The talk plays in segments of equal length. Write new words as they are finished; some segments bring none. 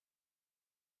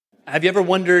Have you ever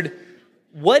wondered,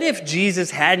 what if Jesus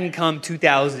hadn't come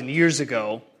 2,000 years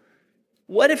ago?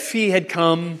 What if he had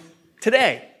come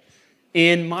today,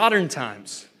 in modern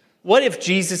times? What if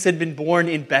Jesus had been born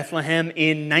in Bethlehem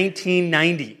in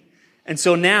 1990? And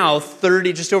so now,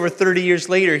 just over 30 years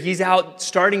later, he's out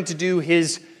starting to do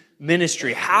his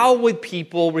ministry. How would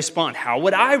people respond? How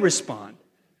would I respond?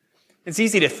 It's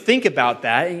easy to think about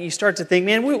that, and you start to think,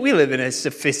 man, we live in a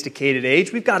sophisticated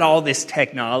age. We've got all this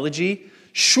technology.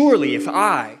 Surely if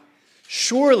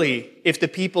the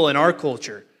people in our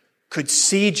culture could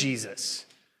see Jesus,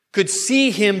 could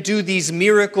see him do these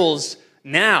miracles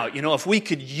now, if we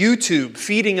could YouTube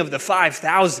feeding of the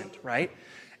 5,000, right?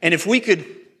 And if we could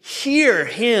hear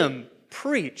him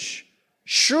preach,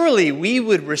 surely we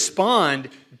would respond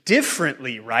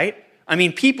differently, right? I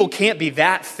mean, people can't be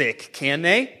that thick, can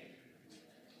they?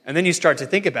 And then you start to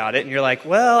think about it, and you're like,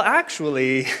 well,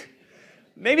 actually,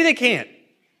 maybe they can't.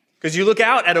 Because you look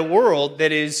out at a world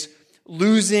that is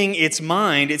losing its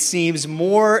mind, it seems,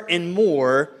 more and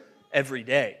more every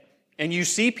day. And you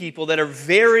see people that are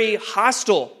very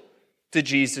hostile to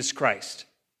Jesus Christ.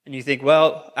 And you think,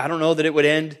 well, I don't know that it would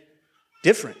end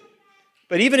different.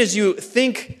 But even as you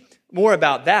think more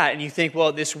about that, and you think,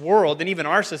 well, this world, and even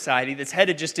our society that's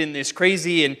headed just in this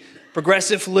crazy and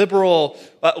progressive liberal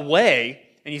way,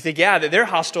 and you think, yeah, that they're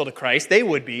hostile to Christ, they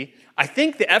would be. I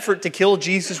think the effort to kill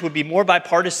Jesus would be more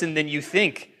bipartisan than you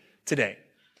think today.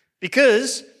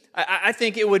 Because I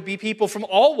think it would be people from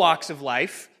all walks of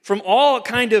life, from all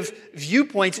kind of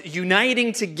viewpoints,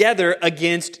 uniting together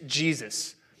against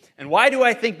Jesus. And why do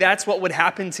I think that's what would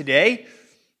happen today?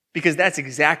 Because that's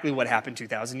exactly what happened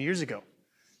 2,000 years ago.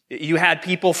 You had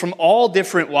people from all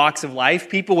different walks of life,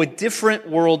 people with different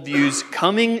worldviews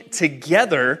coming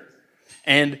together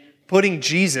and putting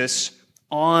Jesus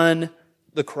on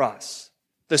the cross.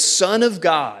 The Son of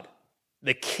God,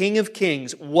 the King of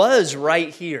Kings, was right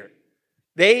here.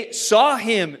 They saw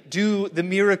him do the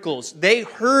miracles. They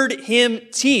heard him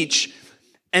teach,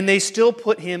 and they still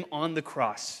put him on the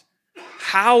cross.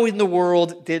 How in the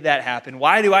world did that happen?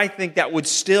 Why do I think that would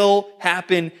still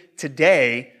happen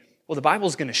today? Well, the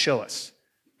Bible's going to show us.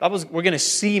 We're going to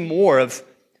see more of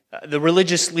the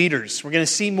religious leaders. We're going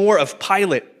to see more of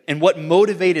Pilate and what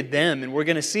motivated them. And we're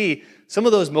going to see some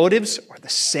of those motives are the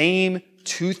same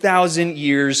 2,000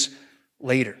 years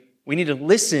later. We need to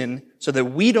listen so that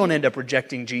we don't end up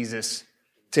rejecting Jesus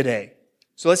today.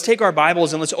 So let's take our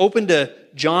Bibles and let's open to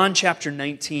John chapter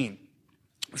 19.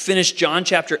 We finished John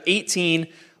chapter 18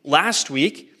 last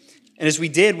week. And as we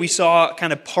did, we saw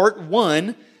kind of part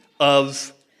one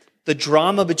of the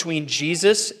drama between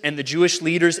Jesus and the Jewish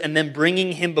leaders and then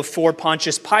bringing him before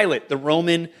Pontius Pilate, the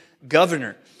Roman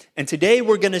governor. And today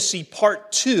we're going to see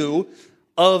part two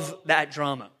of that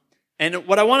drama. And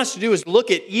what I want us to do is look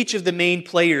at each of the main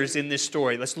players in this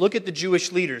story. Let's look at the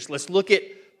Jewish leaders. Let's look at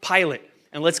Pilate.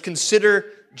 And let's consider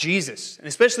Jesus. And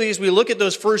especially as we look at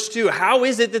those first two, how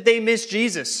is it that they missed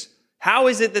Jesus? How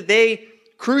is it that they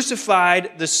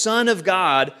crucified the Son of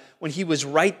God when he was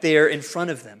right there in front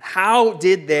of them? How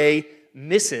did they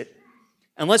miss it?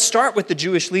 And let's start with the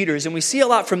Jewish leaders. And we see a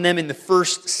lot from them in the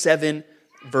first 7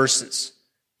 verses.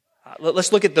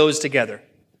 Let's look at those together.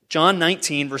 John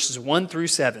 19, verses 1 through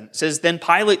 7 says, Then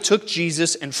Pilate took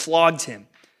Jesus and flogged him.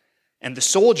 And the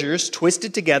soldiers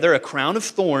twisted together a crown of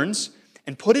thorns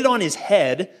and put it on his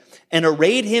head and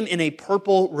arrayed him in a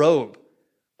purple robe.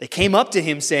 They came up to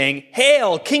him saying,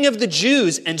 Hail, King of the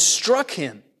Jews, and struck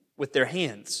him with their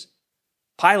hands.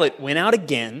 Pilate went out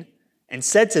again and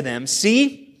said to them,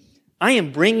 See, I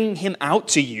am bringing him out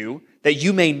to you that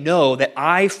you may know that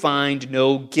I find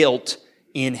no guilt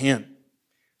in him.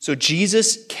 So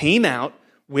Jesus came out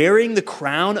wearing the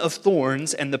crown of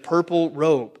thorns and the purple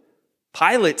robe.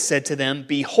 Pilate said to them,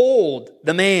 Behold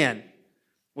the man.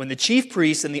 When the chief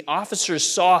priests and the officers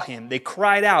saw him, they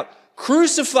cried out,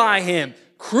 Crucify him!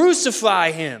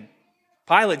 Crucify him!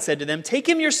 Pilate said to them, Take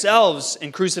him yourselves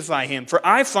and crucify him, for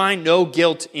I find no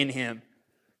guilt in him.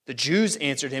 The Jews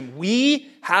answered him,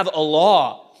 We have a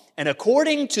law, and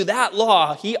according to that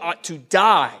law he ought to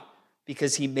die,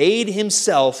 because he made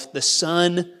himself the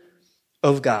Son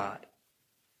of God.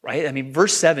 Right? I mean,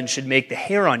 verse 7 should make the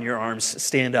hair on your arms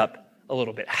stand up a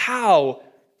little bit. How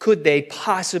could they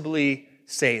possibly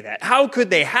say that? How could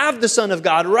they have the Son of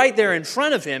God right there in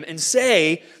front of him and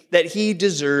say that he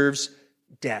deserves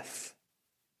death?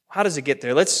 How does it get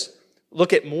there? Let's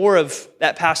look at more of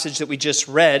that passage that we just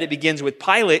read. It begins with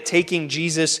Pilate taking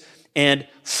Jesus and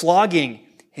flogging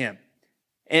him.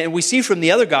 And we see from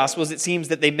the other Gospels, it seems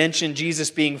that they mention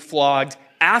Jesus being flogged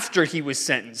after he was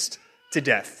sentenced to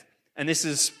death. And this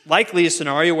is likely a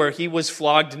scenario where he was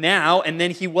flogged now, and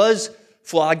then he was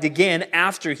flogged again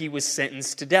after he was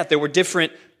sentenced to death. There were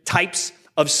different types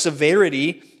of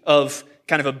severity of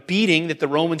kind of a beating that the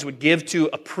Romans would give to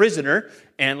a prisoner.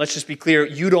 And let's just be clear,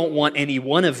 you don't want any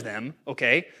one of them,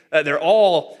 okay? They're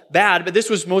all bad, but this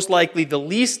was most likely the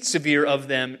least severe of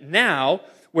them now,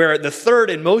 where the third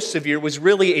and most severe was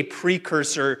really a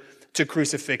precursor to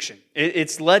crucifixion.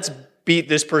 It's let's beat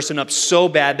this person up so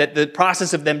bad that the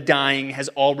process of them dying has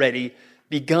already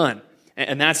begun.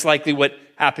 And that's likely what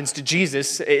happens to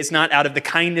Jesus. It's not out of the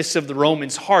kindness of the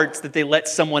Romans' hearts that they let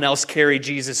someone else carry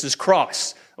Jesus'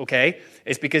 cross, okay?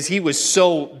 It's because he was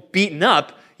so beaten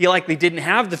up, he likely didn't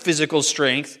have the physical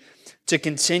strength to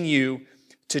continue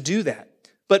to do that.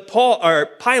 But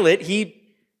Pilate, he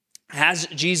has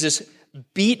Jesus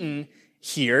beaten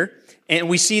here, and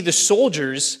we see the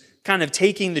soldiers kind of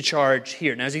taking the charge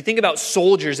here. Now, as you think about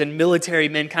soldiers and military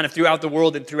men kind of throughout the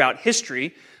world and throughout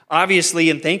history, obviously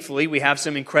and thankfully, we have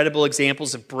some incredible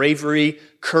examples of bravery,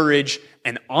 courage,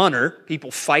 and honor,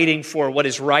 people fighting for what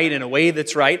is right in a way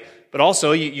that's right, but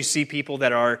also you see people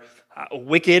that are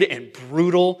wicked and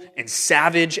brutal and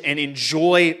savage and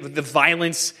enjoy the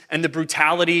violence and the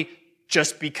brutality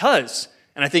just because.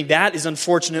 And I think that is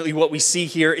unfortunately what we see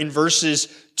here in verses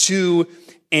 2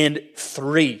 and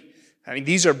 3. I mean,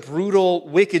 these are brutal,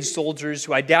 wicked soldiers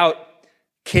who I doubt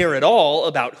care at all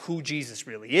about who Jesus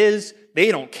really is.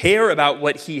 They don't care about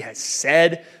what he has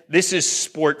said. This is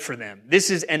sport for them. This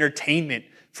is entertainment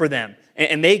for them.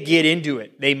 And they get into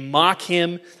it. They mock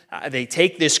him. They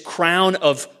take this crown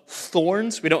of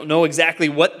thorns. We don't know exactly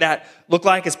what that looked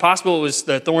like. It's possible it was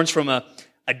the thorns from a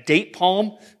date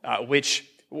palm, which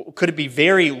could be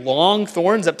very long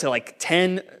thorns, up to like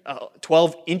 10,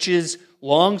 12 inches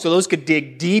long. So those could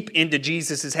dig deep into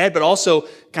Jesus' head, but also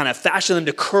kind of fashion them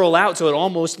to curl out so it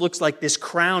almost looks like this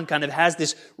crown kind of has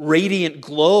this radiant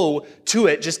glow to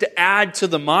it, just to add to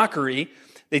the mockery.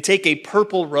 They take a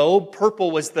purple robe.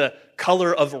 Purple was the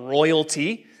color of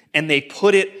royalty, and they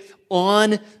put it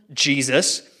on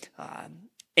Jesus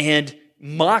and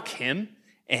mock him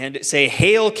and say,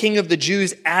 "Hail, King of the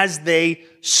Jews," as they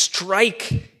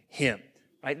strike him.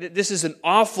 Right? This is an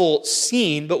awful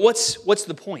scene, but what's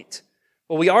the point?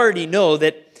 Well, we already know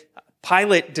that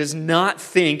Pilate does not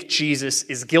think Jesus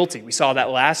is guilty. We saw that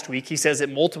last week. He says it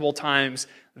multiple times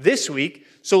this week.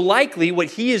 So likely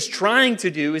what he is trying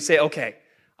to do is say, okay,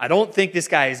 I don't think this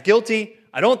guy is guilty.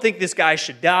 I don't think this guy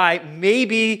should die.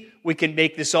 Maybe we can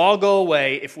make this all go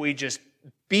away if we just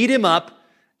beat him up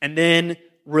and then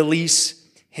release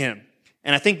him.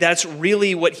 And I think that's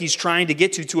really what he's trying to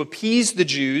get to appease the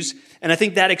Jews. And I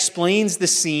think that explains the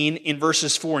scene in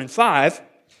verses 4 and 5,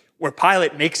 where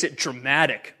Pilate makes it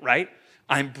dramatic, right?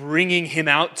 I'm bringing him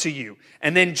out to you.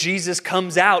 And then Jesus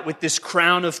comes out with this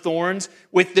crown of thorns,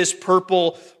 with this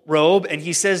purple robe, and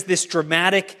he says this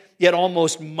dramatic yet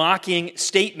almost mocking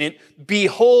statement,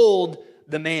 "Behold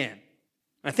the man."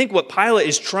 I think what Pilate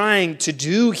is trying to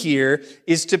do here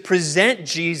is to present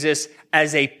Jesus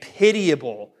as a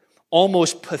pitiable,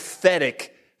 almost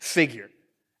pathetic figure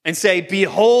and say,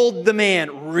 "Behold the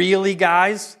man." Really,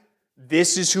 guys?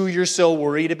 This is who you're so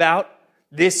worried about?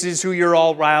 This is who you're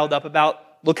all riled up about?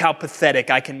 Look how pathetic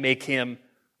I can make him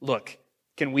look.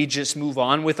 Can we just move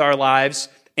on with our lives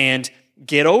and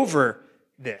get over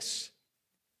this?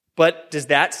 But does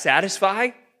that satisfy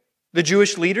the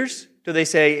Jewish leaders? Do they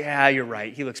say, "Yeah, you're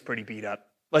right. He looks pretty beat up.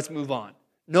 Let's move on"?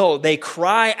 No, they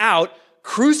cry out,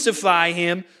 "Crucify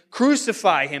him,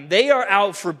 crucify him." They are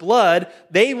out for blood.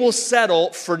 They will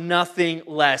settle for nothing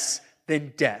less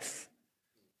than death.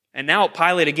 And now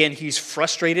Pilate, again, he's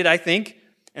frustrated, I think.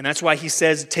 And that's why he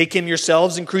says, "Take him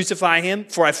yourselves and crucify him,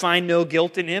 for I find no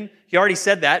guilt in him." He already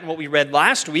said that in what we read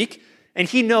last week. And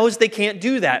he knows they can't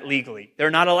do that legally. They're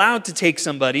not allowed to take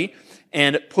somebody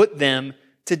and put them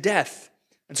to death.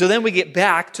 And so then we get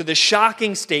back to the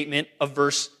shocking statement of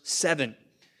verse 7,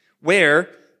 where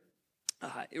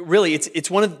really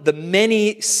it's one of the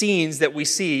many scenes that we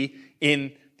see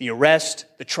in the arrest,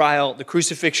 the trial, the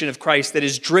crucifixion of Christ that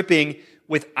is dripping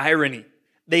with irony.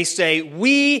 They say,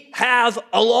 "We have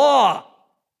a law,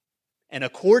 and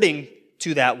according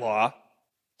to that law,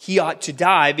 he ought to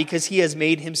die because he has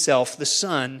made himself the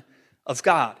Son of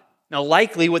God." Now,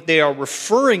 likely what they are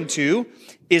referring to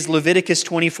is Leviticus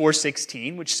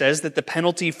 24:16, which says that the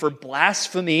penalty for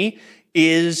blasphemy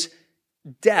is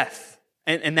death.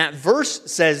 And that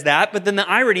verse says that, but then the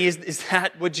irony is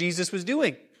that what Jesus was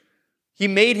doing? He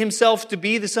made himself to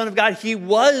be the Son of God. He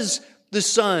was the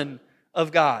Son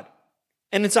of God.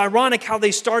 And it's ironic how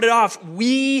they started off,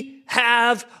 "We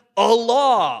have a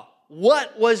law."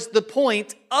 What was the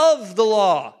point of the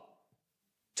law?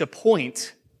 To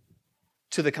point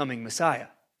to the coming Messiah.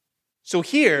 So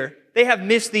here, They have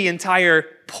missed the entire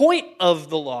point of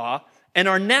the law and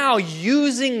are now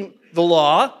using the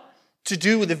law to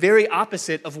do the very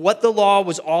opposite of what the law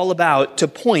was all about, to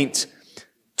point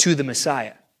to the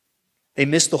Messiah. They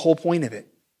missed the whole point of it.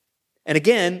 And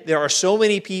again, there are so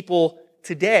many people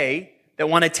today that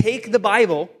want to take the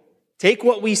Bible, take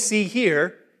what we see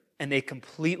here, and they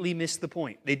completely miss the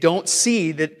point. They don't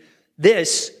see that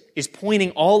this is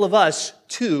pointing all of us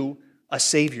to a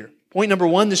Savior. Point number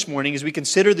one this morning, as we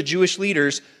consider the Jewish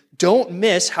leaders, don't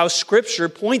miss how Scripture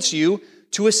points you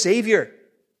to a Savior.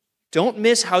 Don't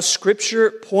miss how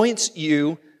Scripture points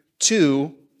you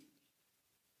to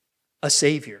a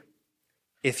Savior.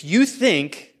 If you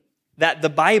think that the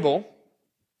Bible,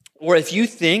 or if you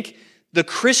think the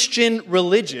Christian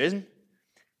religion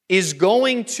is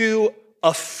going to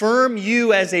affirm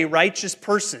you as a righteous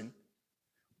person,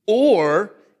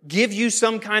 or give you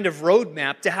some kind of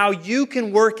roadmap to how you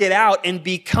can work it out and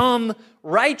become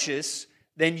righteous,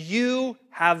 then you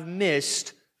have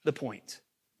missed the point.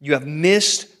 You have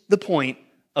missed the point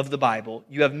of the Bible.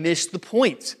 You have missed the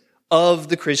point of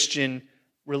the Christian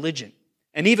religion.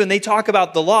 And even they talk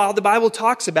about the law, the Bible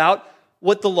talks about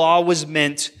what the law was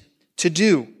meant to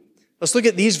do. Let's look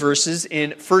at these verses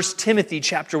in 1 Timothy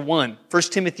chapter 1. 1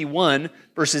 Timothy 1,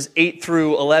 verses 8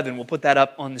 through 11. We'll put that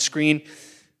up on the screen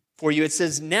for you. It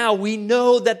says, "Now we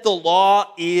know that the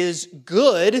law is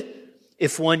good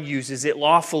if one uses it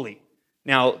lawfully."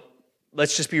 Now,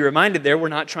 let's just be reminded there, we're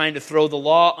not trying to throw the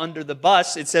law under the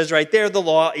bus. It says right there, the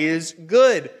law is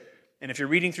good. And if you're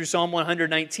reading through Psalm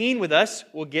 119 with us,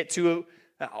 we'll get to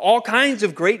all kinds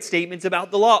of great statements about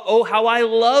the law. "Oh, how I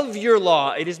love your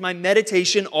law. It is my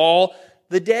meditation all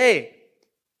the day."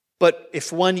 But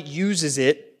if one uses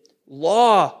it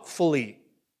lawfully,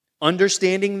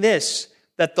 understanding this,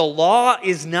 that the law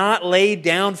is not laid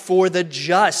down for the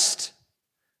just,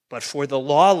 but for the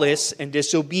lawless and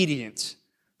disobedient,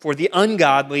 for the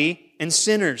ungodly and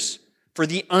sinners, for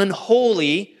the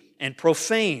unholy and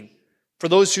profane, for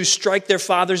those who strike their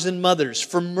fathers and mothers,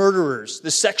 for murderers,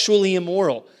 the sexually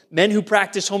immoral, men who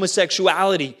practice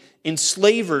homosexuality,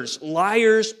 enslavers,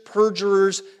 liars,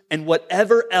 perjurers, and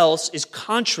whatever else is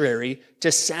contrary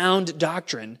to sound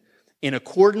doctrine, in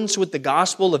accordance with the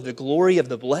gospel of the glory of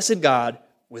the blessed God,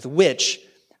 with which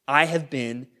I have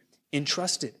been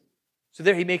entrusted. So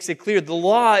there he makes it clear, the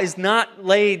law is not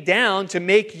laid down to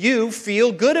make you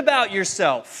feel good about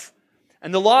yourself.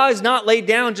 And the law is not laid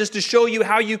down just to show you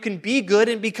how you can be good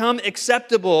and become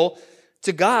acceptable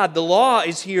to God. The law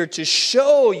is here to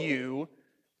show you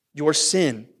your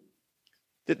sin.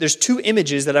 There's two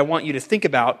images that I want you to think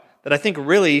about that I think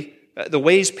really the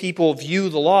ways people view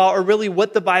the law are really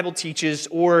what the Bible teaches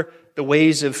or the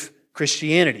ways of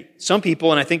Christianity. Some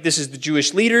people, and I think this is the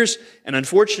Jewish leaders, and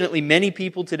unfortunately many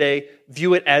people today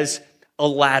view it as a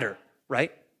ladder,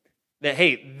 right? That,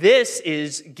 hey, this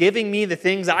is giving me the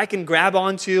things I can grab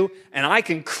onto and I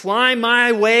can climb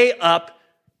my way up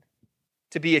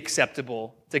to be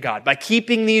acceptable to God. By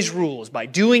keeping these rules, by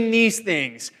doing these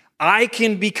things, I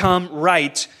can become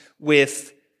right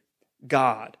with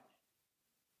God.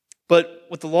 But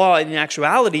what the law in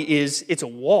actuality is, it's a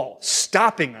wall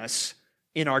stopping us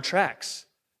in our tracks.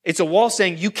 It's a wall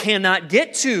saying you cannot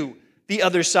get to the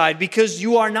other side because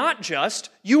you are not just,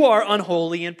 you are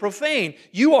unholy and profane.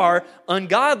 You are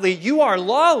ungodly, you are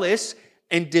lawless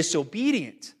and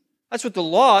disobedient. That's what the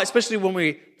law, especially when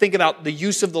we think about the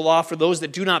use of the law for those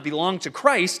that do not belong to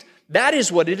Christ, that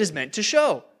is what it is meant to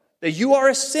show. That you are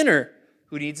a sinner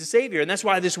who needs a Savior. And that's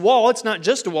why this wall, it's not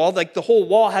just a wall, like the whole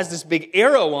wall has this big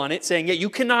arrow on it saying, yeah, you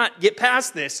cannot get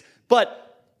past this,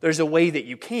 but there's a way that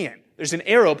you can. There's an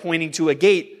arrow pointing to a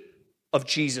gate of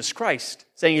Jesus Christ,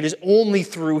 saying it is only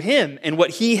through Him and what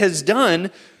He has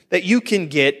done that you can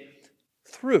get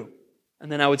through.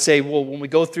 And then I would say, well, when we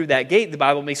go through that gate, the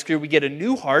Bible makes clear we get a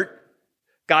new heart.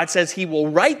 God says He will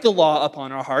write the law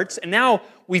upon our hearts. And now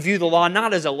we view the law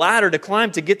not as a ladder to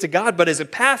climb to get to God, but as a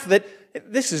path that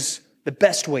this is the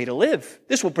best way to live.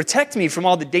 This will protect me from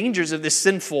all the dangers of this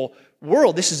sinful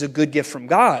world. This is a good gift from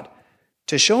God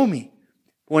to show me.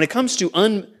 When it comes to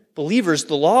unbelievers,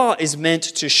 the law is meant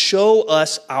to show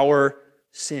us our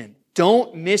sin.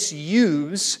 Don't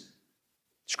misuse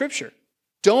Scripture.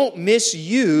 Don't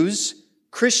misuse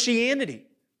Christianity.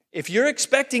 If you're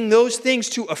expecting those things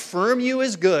to affirm you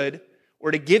as good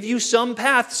or to give you some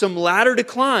path, some ladder to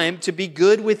climb to be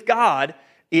good with God,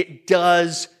 it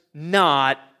does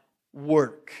not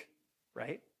work,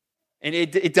 right? And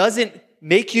it doesn't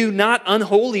make you not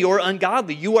unholy or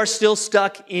ungodly. You are still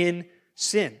stuck in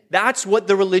sin. That's what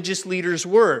the religious leaders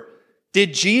were.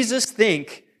 Did Jesus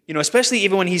think, especially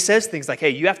even when He says things like, hey,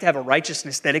 you have to have a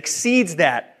righteousness that exceeds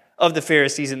that of the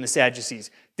Pharisees and the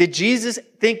Sadducees. Did Jesus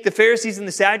think the Pharisees and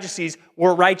the Sadducees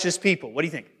were righteous people? What do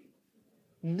you think?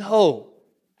 No,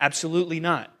 absolutely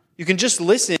not. You can just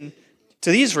listen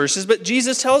to these verses, but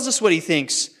Jesus tells us what he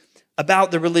thinks about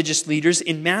the religious leaders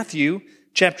in Matthew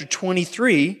chapter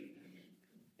 23.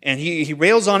 And he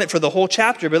rails on it for the whole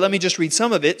chapter, but let me just read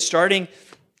some of it. Starting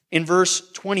in verse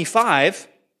 25,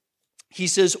 he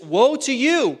says, "Woe to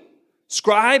you,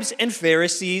 scribes and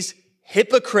Pharisees,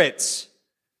 hypocrites!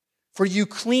 For you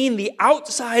clean the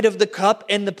outside of the cup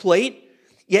and the plate,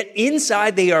 yet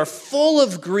inside they are full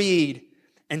of greed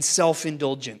and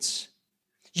self-indulgence.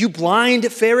 You blind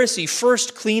Pharisee,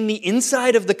 first clean the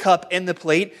inside of the cup and the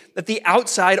plate, that the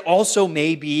outside also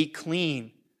may be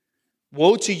clean.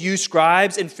 Woe to you,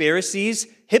 scribes and Pharisees,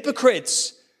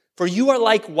 hypocrites! For you are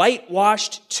like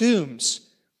whitewashed tombs,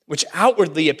 which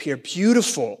outwardly appear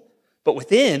beautiful, but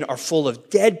within are full of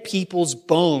dead people's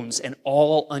bones and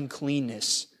all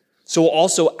uncleanness. So you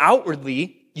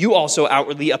also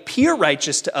outwardly appear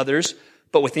righteous to others,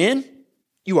 but within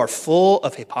you are full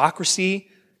of hypocrisy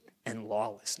and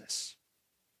lawlessness."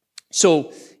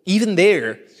 So even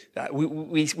there,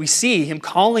 we see him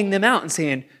calling them out and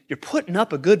saying, you're putting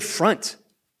up a good front,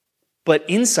 but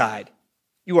inside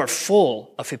you are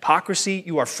full of hypocrisy,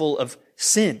 you are full of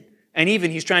sin. And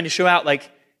even he's trying to show out like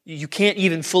you can't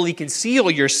even fully conceal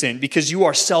your sin because you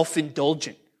are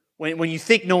self-indulgent. When you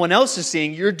think no one else is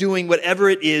seeing, you're doing whatever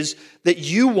it is that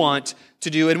you want to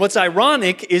do. And what's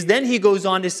ironic is then he goes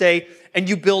on to say, and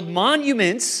you build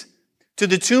monuments to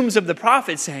the tombs of the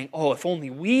prophets, saying, oh, if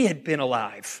only we had been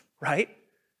alive, right?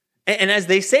 And as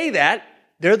they say that,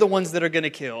 they're the ones that are going to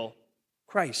kill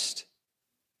Christ.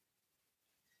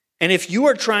 And if you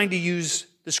are trying to use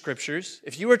the scriptures,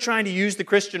 if you are trying to use the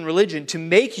Christian religion to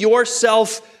make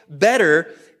yourself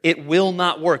better, it will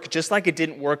not work, just like it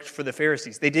didn't work for the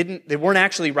Pharisees. They weren't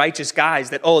actually righteous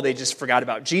guys that, they just forgot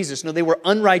about Jesus. No, they were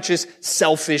unrighteous,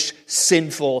 selfish,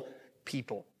 sinful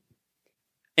people.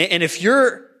 And if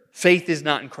your faith is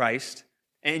not in Christ,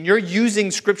 and you're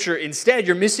using Scripture instead,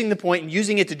 you're missing the point and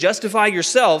using it to justify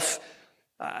yourself,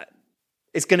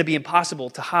 it's going to be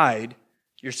impossible to hide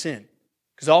your sin.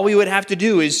 Because all we would have to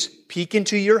do is peek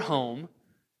into your home,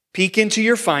 peek into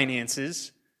your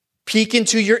finances, peek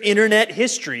into your internet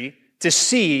history to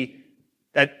see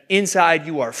that inside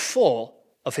you are full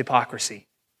of hypocrisy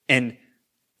and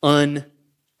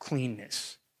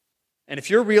uncleanness. And if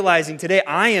you're realizing today,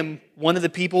 I am one of the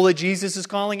people that Jesus is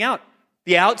calling out.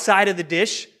 The outside of the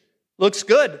dish looks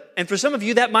good. And for some of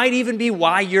you, that might even be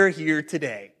why you're here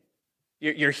today.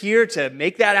 You're here to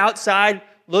make that outside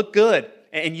look good.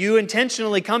 And you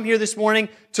intentionally come here this morning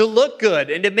to look good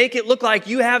and to make it look like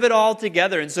you have it all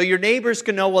together. And so your neighbors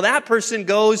can know, well, that person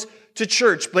goes to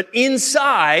church, but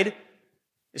inside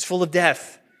is full of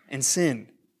death and sin.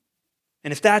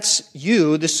 And if that's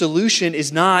you, the solution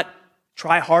is not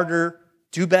try harder,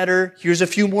 do better, here's a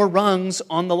few more rungs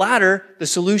on the ladder. The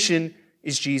solution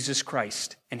is Jesus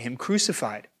Christ and Him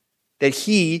crucified, that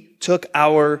He took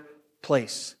our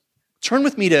place. Turn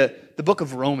with me to the book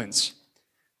of Romans.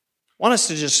 I want us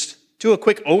to just do a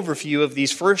quick overview of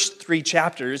these first 3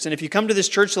 chapters. And if you come to this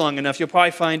church long enough, you'll probably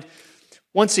find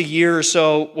once a year or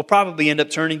so, we'll probably end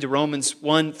up turning to Romans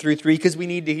 1 through 3 because we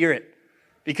need to hear it.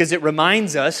 Because it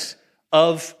reminds us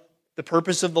of the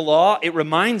purpose of the law. It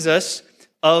reminds us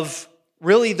of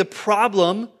really the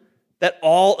problem that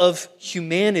all of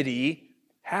humanity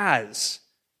has.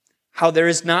 How there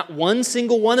is not one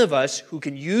single one of us who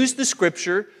can use the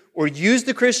Scripture or use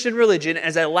the Christian religion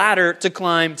as a ladder to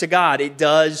climb to God. It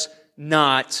does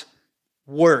not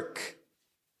work.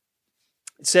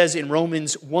 It says in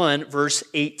Romans 1, verse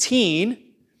 18,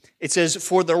 it says,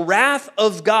 "For the wrath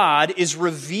of God is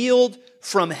revealed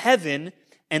from heaven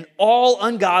and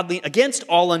against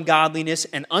all ungodliness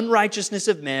and unrighteousness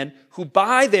of men who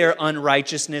by their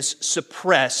unrighteousness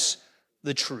suppress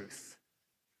the truth."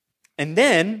 And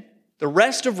then the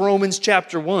rest of Romans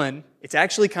chapter 1, it's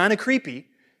actually kind of creepy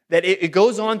that it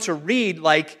goes on to read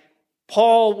like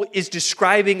Paul is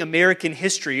describing American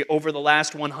history over the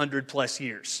last 100 plus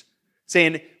years.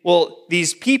 Saying, well,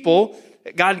 these people,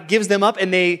 God gives them up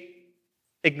and they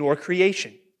ignore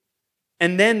creation.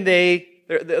 And then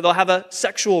they'll have a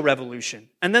sexual revolution.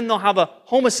 And then they'll have a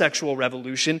homosexual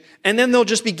revolution. And then they'll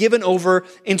just be given over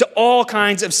into all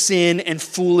kinds of sin and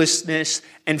foolishness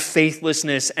and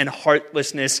faithlessness and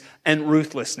heartlessness and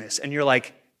ruthlessness. And you're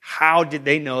like, how did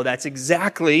they know that's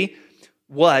exactly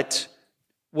what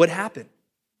would happen?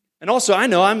 And also, I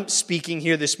know I'm speaking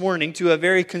here this morning to a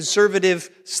very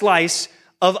conservative slice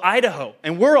of Idaho.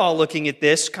 And we're all looking at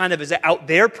this kind of as an out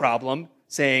there problem,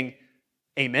 saying,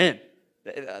 amen.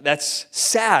 That's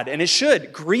sad, and it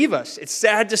should grieve us. It's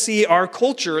sad to see our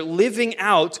culture living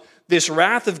out this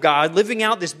wrath of God, living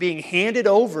out this being handed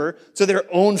over to their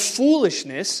own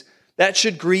foolishness. That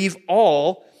should grieve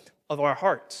all of our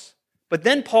hearts. But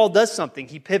then Paul does something.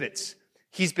 He pivots.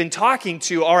 He's been talking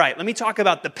to, all right, let me talk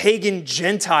about the pagan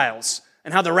Gentiles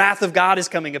and how the wrath of God is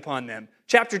coming upon them.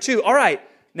 Chapter 2, all right,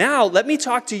 now let me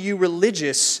talk to you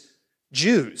religious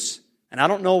Jews. And I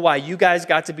don't know why you guys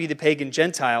got to be the pagan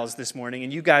Gentiles this morning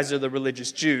and you guys are the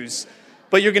religious Jews.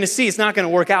 But you're going to see it's not going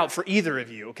to work out for either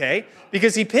of you, okay?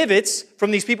 Because he pivots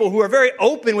from these people who are very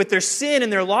open with their sin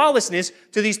and their lawlessness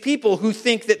to these people who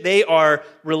think that they are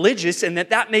religious and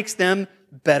that makes them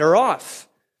better off.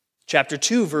 Chapter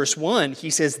 2, verse 1, he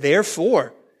says,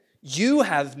 "Therefore, you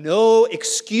have no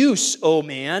excuse, O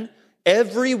man,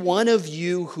 every one of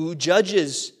you who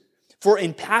judges. For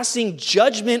in passing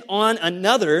judgment on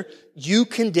another, you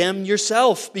condemn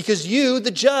yourself, because you,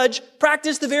 the judge,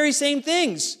 practice the very same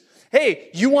things." Hey,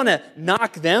 you want to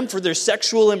knock them for their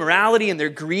sexual immorality and their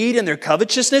greed and their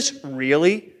covetousness?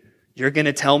 Really? You're going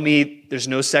to tell me there's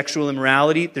no sexual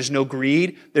immorality, there's no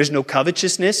greed, there's no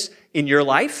covetousness in your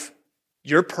life?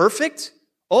 You're perfect?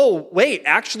 Oh, wait,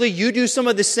 actually you do some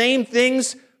of the same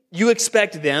things you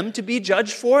expect them to be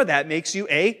judged for? That makes you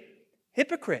a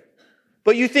hypocrite.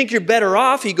 But you think you're better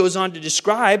off, he goes on to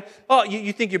describe,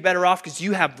 you think you're better off because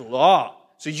you have the law.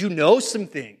 So you know some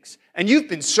things. And you've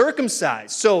been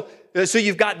circumcised. So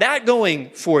you've got that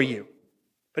going for you.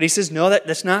 But he says, no,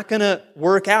 that's not going to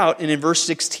work out. And in verse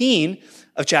 16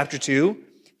 of chapter 2,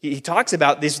 he talks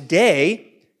about this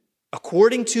day,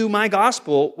 according to my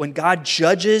gospel, when God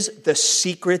judges the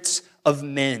secrets of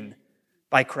men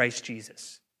by Christ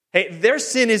Jesus. Hey, their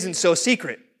sin isn't so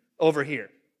secret over here.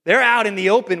 They're out in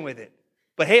the open with it.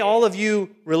 But hey, all of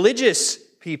you religious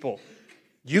people,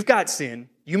 you've got sin.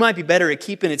 You might be better at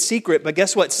keeping it secret, but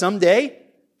guess what? Someday,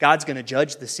 God's going to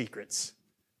judge the secrets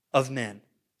of men.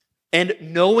 And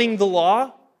knowing the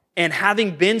law and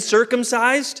having been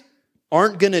circumcised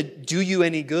aren't going to do you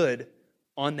any good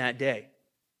on that day.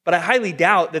 But I highly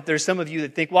doubt that there's some of you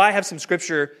that think, well, I have some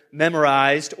scripture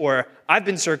memorized or I've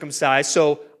been circumcised,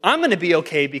 so I'm going to be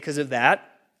okay because of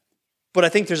that. But I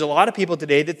think there's a lot of people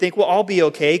today that think, well, I'll be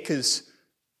okay because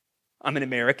I'm an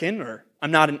American or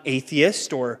I'm not an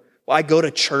atheist or well, I go to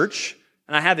church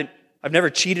and I've never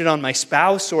cheated on my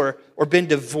spouse or been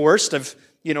divorced. I've,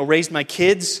 raised my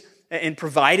kids and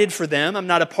provided for them. I'm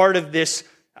not a part of this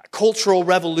cultural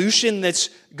revolution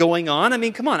that's going on. I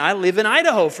mean, come on, I live in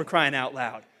Idaho for crying out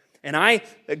loud. And I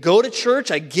go to church,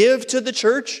 I give to the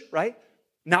church, right?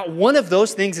 Not one of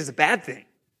those things is a bad thing,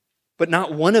 but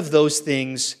not one of those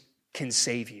things can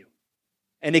save you.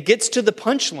 And it gets to the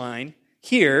punchline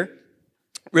here,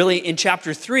 really in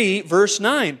chapter 3, verse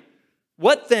 9.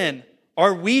 What then?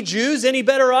 Are we Jews any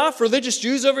better off? Religious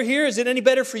Jews over here? Is it any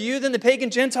better for you than the pagan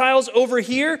Gentiles over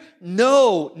here?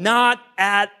 No, not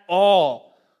at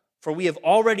all. For we have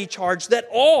already charged that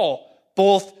all,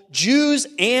 both Jews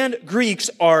and Greeks,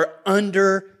 are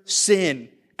under sin.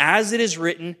 As it is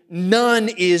written, none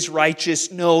is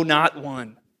righteous, no, not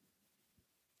one.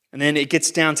 And then it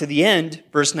gets down to the end,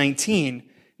 verse 19.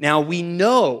 Now we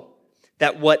know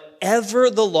that whatever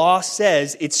the law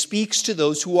says, it speaks to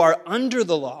those who are under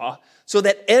the law, so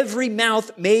that every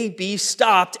mouth may be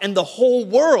stopped and the whole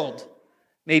world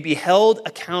may be held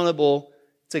accountable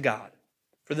to God.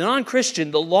 For the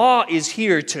non-Christian, the law is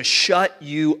here to shut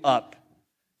you up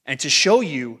and to show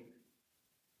you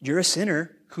you're a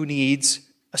sinner who needs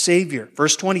a Savior.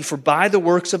 Verse 20, for by the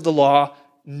works of the law,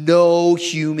 no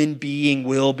human being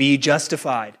will be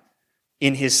justified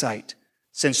in his sight,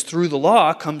 since through the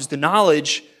law comes the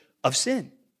knowledge of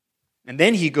sin. And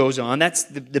then he goes on, that's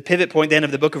the pivot point then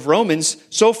of the book of Romans.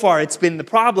 So far it's been the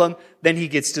problem, then he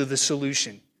gets to the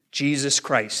solution. Jesus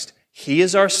Christ. He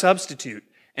is our substitute.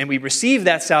 And we receive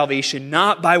that salvation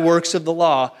not by works of the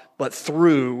law, but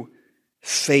through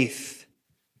faith.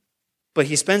 But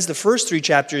he spends the first 3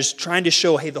 chapters trying to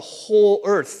show, hey, the whole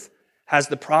earth has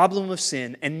the problem of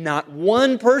sin, and not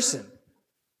one person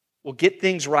will get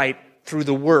things right through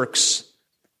the works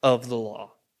of the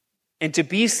law. And to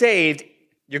be saved,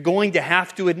 you're going to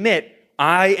have to admit,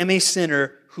 I am a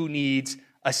sinner who needs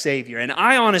a Savior. And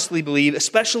I honestly believe,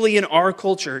 especially in our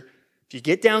culture, if you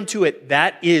get down to it,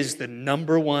 that is the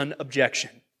number one objection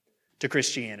to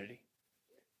Christianity.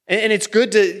 And it's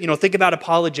good to, think about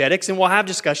apologetics, and we'll have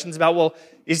discussions about, well,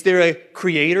 is there a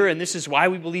creator, and this is why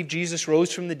we believe Jesus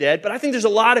rose from the dead. But I think there's a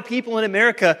lot of people in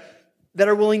America that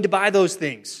are willing to buy those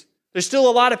things. There's still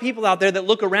a lot of people out there that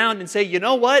look around and say, you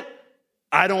know what?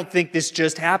 I don't think this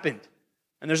just happened.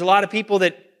 And there's a lot of people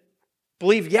that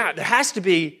believe, yeah, there has to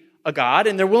be a God,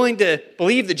 and they're willing to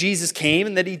believe that Jesus came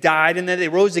and that he died and that he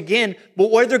rose again.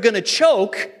 But where they're going to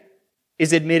choke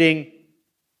is admitting,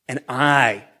 and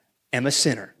I am a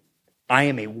sinner. I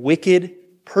am a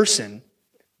wicked person,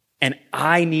 and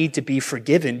I need to be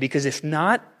forgiven, because if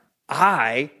not,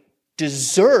 I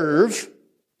deserve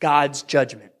God's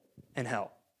judgment and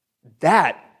hell.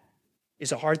 That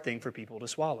is a hard thing for people to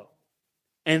swallow.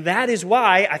 And that is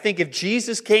why I think if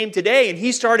Jesus came today and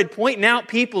he started pointing out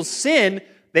people's sin,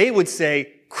 they would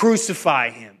say, crucify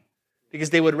him.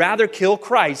 Because they would rather kill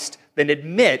Christ than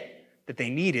admit that they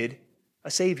needed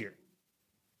a Savior.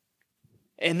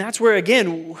 And that's where,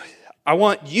 again, I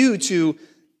want you to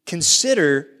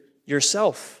consider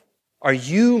yourself. Are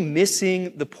you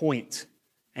missing the point?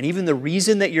 And even the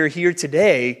reason that you're here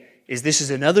today is this is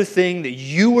another thing that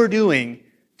you are doing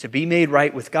to be made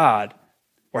right with God.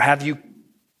 Or have you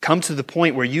come to the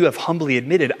point where you have humbly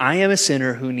admitted, I am a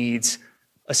sinner who needs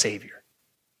a Savior?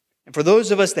 And for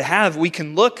those of us that have, we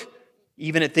can look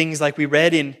even at things like we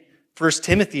read in 1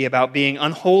 Timothy about being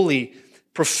unholy,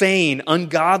 profane,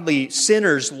 ungodly,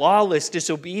 sinners, lawless,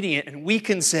 disobedient, and we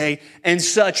can say, and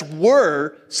such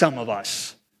were some of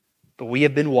us. But we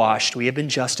have been washed, we have been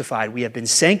justified, we have been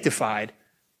sanctified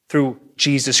through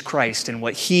Jesus Christ and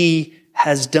what he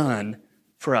has done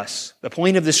for us. The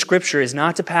point of the Scripture is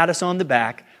not to pat us on the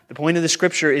back. The point of the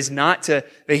Scripture is not to,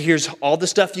 here's all the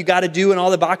stuff you got to do and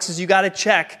all the boxes you got to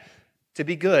check to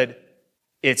be good.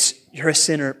 It's, you're a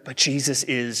sinner, but Jesus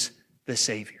is the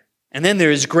Savior. And then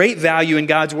there is great value in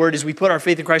God's Word as we put our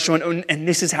faith in Christ, and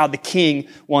this is how the King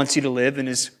wants you to live. And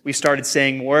as we started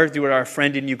saying more through our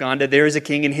friend in Uganda, there is a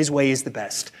King and his way is the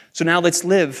best. So now let's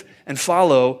live and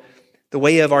follow the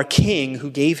way of our King who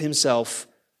gave himself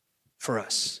for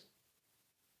us.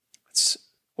 That's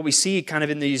what we see kind of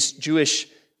in these Jewish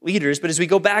leaders. But as we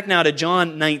go back now to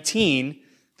John 19,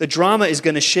 the drama is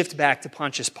going to shift back to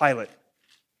Pontius Pilate.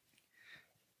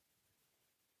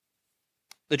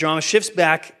 The drama shifts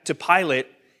back to Pilate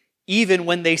even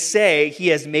when they say he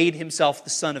has made himself the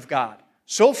Son of God.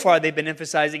 So far they've been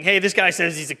emphasizing, hey, this guy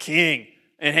says he's a king,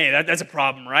 and hey, that's a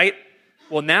problem, right?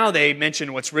 Well, now they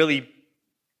mention what's really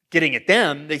getting at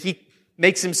them, that he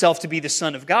makes himself to be the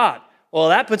Son of God. Well,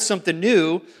 that puts something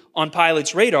new on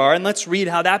Pilate's radar, and let's read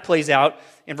how that plays out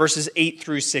in verses 8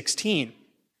 through 16.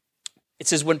 It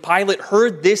says, when Pilate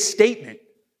heard this statement,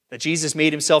 that Jesus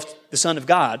made himself the Son of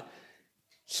God,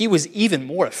 he was even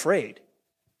more afraid.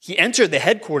 He entered the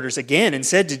headquarters again and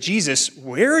said to Jesus,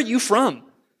 where are you from?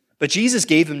 But Jesus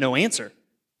gave him no answer.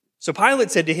 So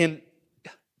Pilate said to him,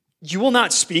 you will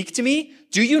not speak to me?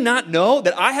 Do you not know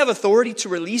that I have authority to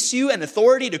release you and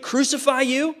authority to crucify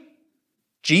you?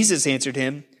 Jesus answered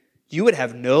him, you would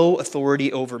have no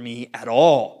authority over me at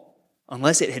all,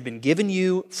 unless it had been given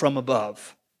you from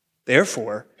above.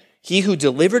 Therefore, he who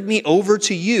delivered me over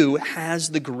to you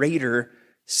has the greater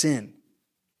sin.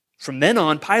 From then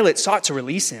on, Pilate sought to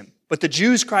release him. But the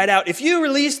Jews cried out, if you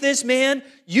release this man,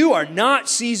 you are not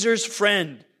Caesar's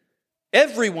friend.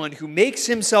 Everyone who makes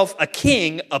himself a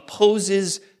king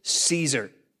opposes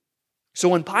Caesar. So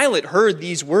when Pilate heard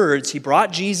these words, he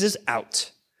brought Jesus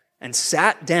out and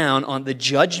sat down on the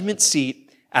judgment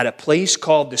seat at a place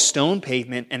called the Stone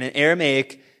Pavement, and in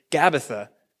Aramaic, Gabbatha.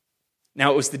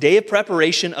 Now it was the day of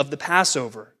preparation of the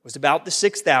Passover. It was about the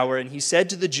 6th hour, and he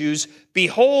said to the Jews,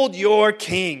 behold your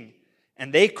king.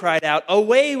 And they cried out,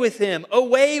 away with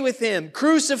him,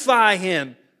 crucify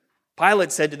him.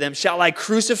 Pilate said to them, shall I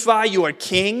crucify your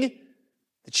king?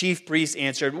 The chief priests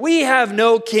answered, we have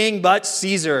no king but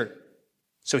Caesar.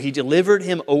 So he delivered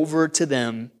him over to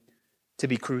them to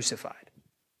be crucified.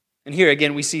 And here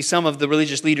again, we see some of the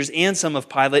religious leaders and some of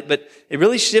Pilate, but it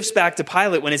really shifts back to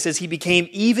Pilate when it says he became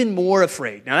even more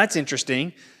afraid. Now that's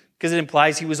interesting because it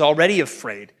implies he was already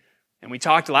afraid. And we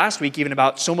talked last week even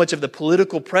about so much of the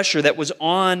political pressure that was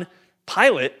on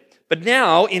Pilate. But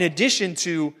now, in addition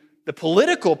to the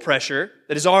political pressure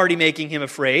that is already making him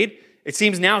afraid, it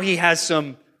seems now he has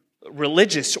some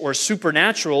religious or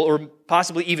supernatural or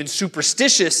possibly even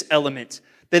superstitious element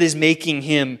that is making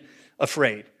him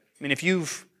afraid. I mean, if you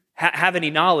have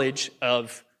any knowledge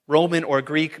of Roman or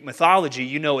Greek mythology,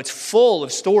 you know it's full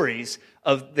of stories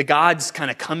of the gods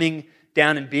kind of coming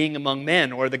down and being among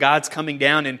men, or the gods coming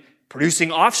down and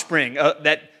producing offspring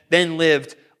that then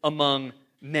lived among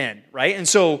men, right? And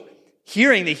so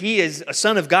hearing that he is a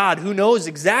son of God, who knows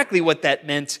exactly what that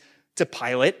meant to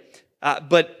Pilate,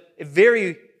 but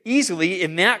very easily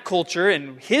in that culture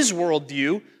and his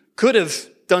worldview could have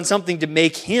done something to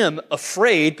make him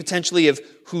afraid potentially of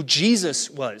who Jesus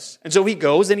was. And so he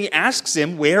goes and he asks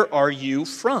him, where are you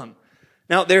from?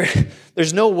 Now,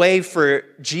 there's no way for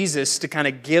Jesus to kind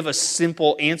of give a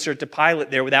simple answer to Pilate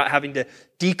there without having to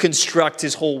deconstruct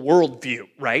his whole worldview,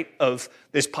 right, of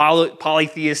this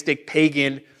polytheistic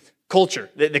pagan culture.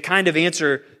 The kind of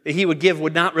answer that he would give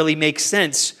would not really make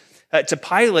sense to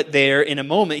Pilate there in a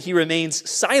moment. He remains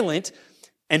silent,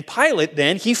 and Pilate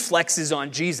then, he flexes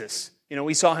on Jesus. You know,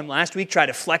 we saw him last week try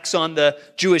to flex on the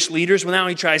Jewish leaders. Well, now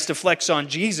he tries to flex on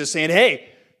Jesus, saying, hey,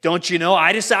 don't you know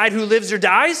I decide who lives or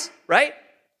dies, right?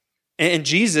 And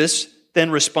Jesus then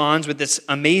responds with this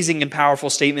amazing and powerful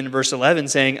statement in verse 11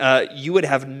 saying, you would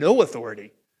have no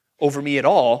authority over me at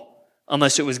all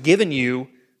unless it was given you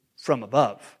from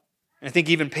above. And I think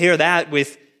even pair that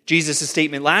with Jesus'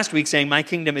 statement last week saying, my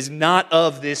kingdom is not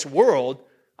of this world.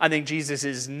 I think Jesus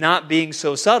is not being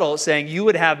so subtle, saying you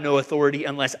would have no authority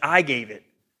unless I gave it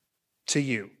to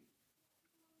you.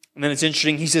 And then it's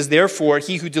interesting, he says, therefore,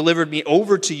 he who delivered me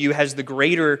over to you has the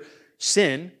greater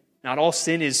sin. Not all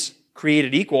sin is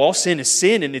created equal. All sin is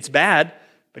sin and it's bad.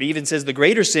 But he even says the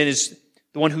greater sin is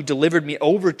the one who delivered me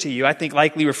over to you. I think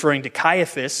likely referring to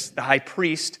Caiaphas, the high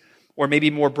priest, or maybe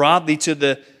more broadly to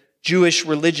the Jewish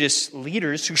religious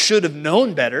leaders who should have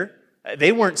known better.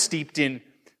 They weren't steeped in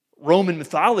Roman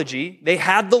mythology. They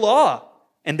had the law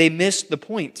and they missed the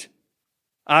point.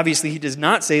 Obviously, he does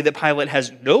not say that Pilate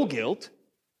has no guilt.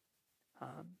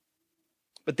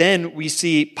 But then we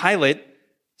see Pilate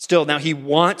still, now he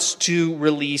wants to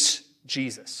release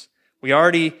Jesus. We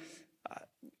already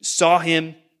saw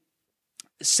him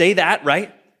say that,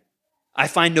 right? I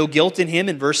find no guilt in him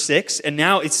in verse 6. And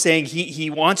now it's saying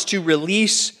he wants to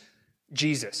release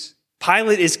Jesus.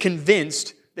 Pilate is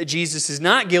convinced that Jesus is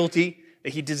not guilty,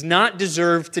 that he does not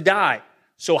deserve to die.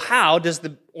 So how does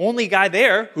the only guy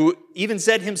there who even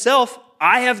said himself,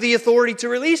 I have the authority to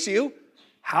release you,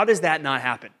 how does that not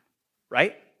happen?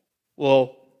 Right?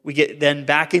 Well, we get then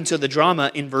back into the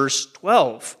drama in verse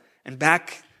 12 and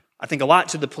back, I think, a lot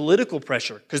to the political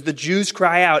pressure because the Jews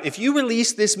cry out, if you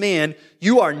release this man,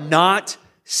 you are not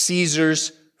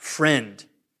Caesar's friend.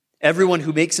 Everyone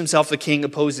who makes himself a king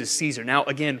opposes Caesar. Now,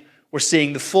 again, we're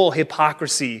seeing the full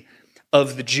hypocrisy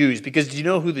of the Jews because do you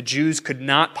know who the Jews could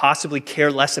not possibly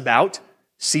care less about?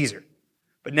 Caesar.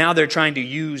 But now they're trying to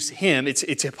use him.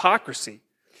 It's hypocrisy.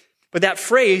 But that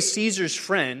phrase, Caesar's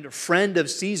friend, or friend of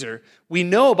Caesar, we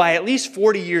know by at least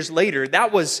 40 years later,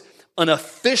 that was an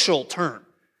official term.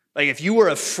 Like if you were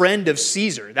a friend of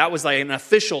Caesar, that was like an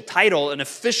official title, an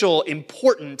official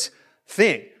important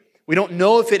thing. We don't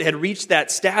know if it had reached that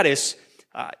status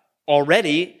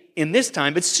already in this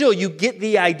time, but still you get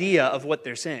the idea of what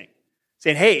they're saying.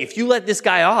 Saying, hey, if you let this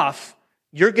guy off,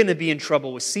 you're going to be in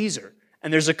trouble with Caesar.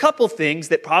 And there's a couple things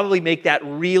that probably make that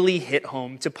really hit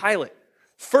home to Pilate.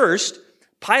 First,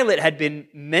 Pilate had been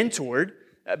mentored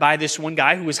by this one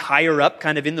guy who was higher up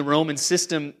kind of in the Roman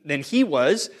system than he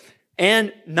was.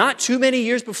 And not too many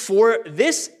years before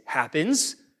this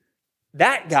happens,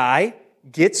 that guy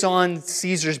gets on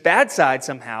Caesar's bad side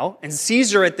somehow. And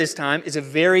Caesar at this time is a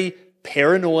very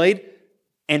paranoid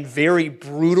and very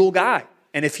brutal guy.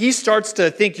 And if he starts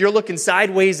to think you're looking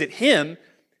sideways at him,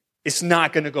 it's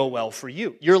not going to go well for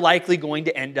you. You're likely going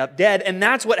to end up dead. And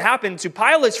that's what happened to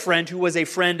Pilate's friend, who was a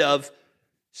friend of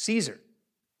Caesar.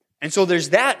 And so there's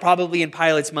that probably in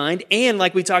Pilate's mind. And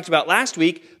like we talked about last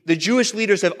week, the Jewish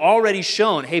leaders have already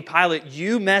shown, hey, Pilate,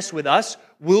 you mess with us,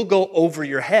 we'll go over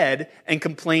your head and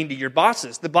complain to your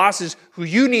bosses. The bosses who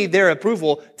you need their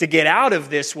approval to get out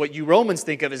of this, what you Romans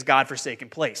think of as God-forsaken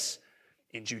place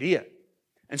in Judea.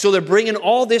 And so they're bringing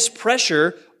all this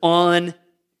pressure on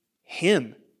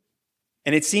him.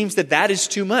 And it seems that that is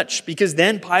too much because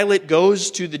then Pilate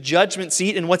goes to the judgment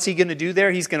seat and what's he going to do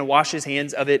there? He's going to wash his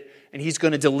hands of it and he's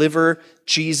going to deliver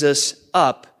Jesus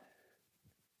up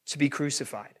to be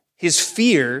crucified. His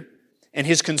fear and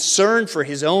his concern for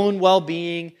his own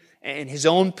well-being and his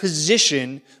own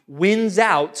position wins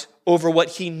out over what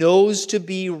he knows to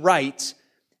be right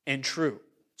and true.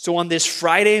 So on this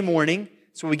Friday morning,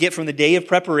 that's what we get from the day of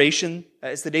preparation.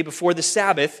 It's the day before the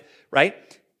Sabbath, right?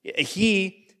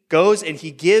 He goes and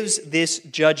he gives this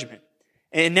judgment.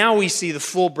 And now we see the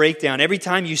full breakdown. Every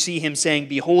time you see him saying,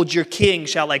 behold your king,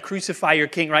 shall I crucify your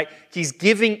king, right? He's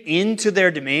giving in to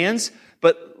their demands,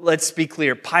 but let's be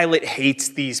clear, Pilate hates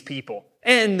these people.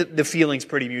 And the feeling's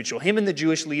pretty mutual. Him and the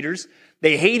Jewish leaders,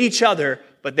 they hate each other,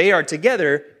 but they are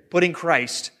together putting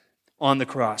Christ on the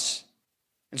cross.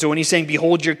 And so when he's saying,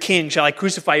 behold your king, shall I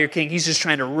crucify your king, he's just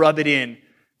trying to rub it in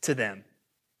to them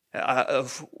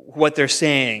of what they're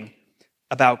saying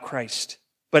about Christ.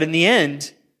 But in the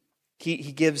end, he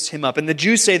gives him up. And the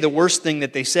Jews say the worst thing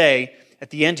that they say at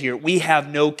the end here, we have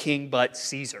no king but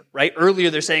Caesar, right? Earlier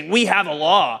they're saying, we have a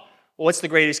law. Well, what's the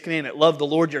greatest commandment? Love the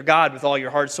Lord your God with all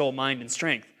your heart, soul, mind, and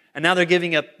strength. And now they're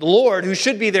giving up the Lord, who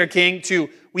should be their king, to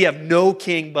we have no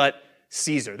king but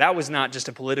Caesar. That was not just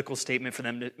a political statement for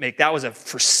them to make. That was a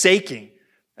forsaking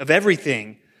of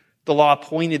everything the law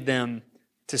pointed them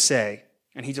to say.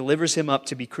 And he delivers him up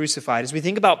to be crucified. As we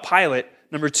think about Pilate,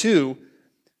 number 2,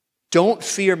 don't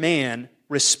fear man,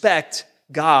 respect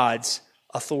God's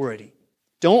authority.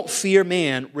 Don't fear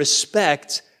man,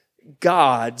 respect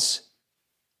God's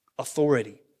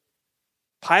authority.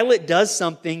 Pilate does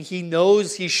something he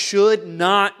knows he should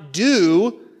not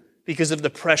do because of the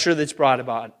pressure that's brought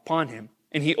about upon him.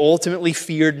 And he ultimately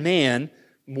feared man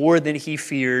more than he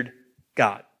feared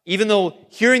God. Even though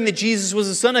hearing that Jesus was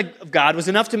the Son of God was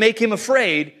enough to make him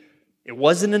afraid, it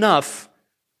wasn't enough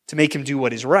to make him do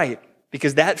what is right,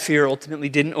 because that fear ultimately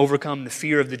didn't overcome the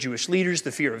fear of the Jewish leaders,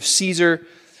 the fear of Caesar,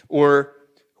 or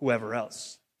whoever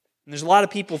else. And there's a lot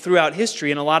of people throughout history,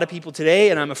 and a lot of people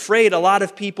today, and I'm afraid a lot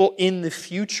of people in the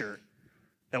future,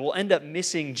 that will end up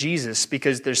missing Jesus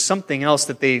because there's something else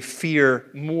that they fear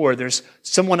more. There's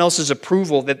someone else's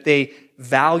approval that they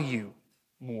value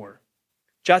more.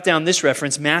 Jot down this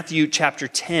reference, Matthew chapter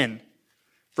 10,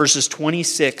 verses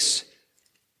 26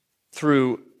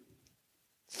 through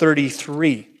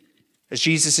 33. As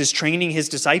Jesus is training his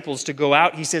disciples to go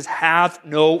out, he says, have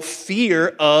no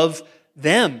fear of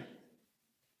them.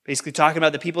 Basically talking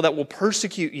about the people that will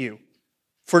persecute you.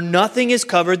 For nothing is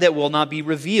covered that will not be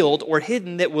revealed, or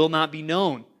hidden that will not be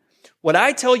known. What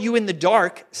I tell you in the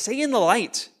dark, say in the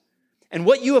light. And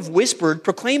what you have whispered,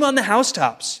 proclaim on the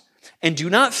housetops. And do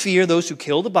not fear those who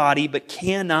kill the body, but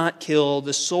cannot kill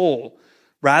the soul.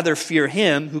 Rather fear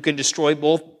him who can destroy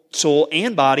both soul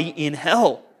and body in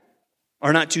hell.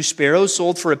 Are not 2 sparrows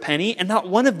sold for a penny? And not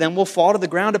one of them will fall to the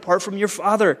ground apart from your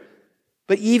Father.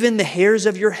 But even the hairs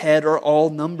of your head are all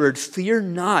numbered. Fear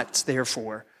not,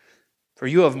 therefore, for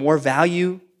you have more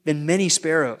value than many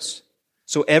sparrows.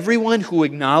 So everyone who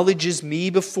acknowledges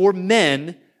me before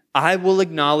men, I will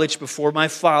acknowledge before my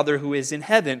Father who is in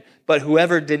heaven. But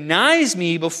whoever denies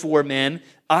me before men,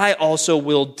 I also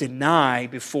will deny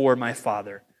before my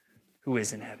Father who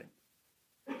is in heaven.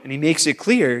 And he makes it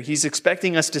clear. He's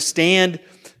expecting us to stand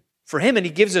for him, and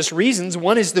he gives us reasons.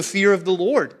 One is the fear of the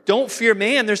Lord. Don't fear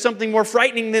man. There's something more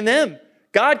frightening than them.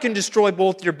 God can destroy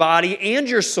both your body and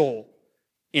your soul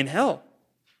in hell.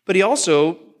 But he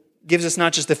also gives us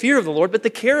not just the fear of the Lord, but the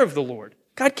care of the Lord.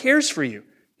 God cares for you.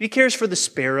 He cares for the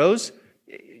sparrows.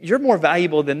 You're more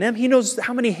valuable than them. He knows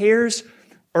how many hairs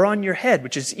are on your head,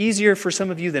 which is easier for some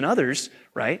of you than others,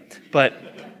 right? But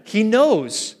he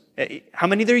knows how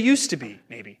many there used to be,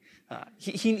 maybe.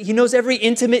 He knows every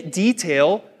intimate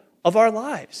detail of our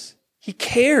lives. He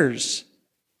cares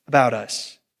about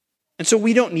us. And so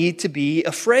we don't need to be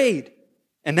afraid.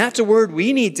 And that's a word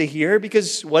we need to hear,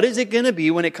 because what is it going to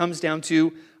be when it comes down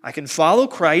to, I can follow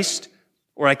Christ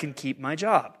or I can keep my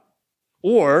job?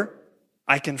 Or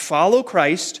I can follow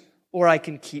Christ or I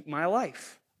can keep my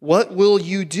life. What will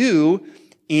you do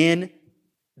in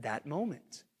that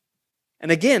moment?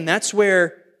 And again, that's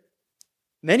where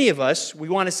many of us, we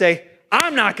want to say,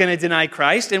 I'm not going to deny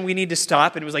Christ, and we need to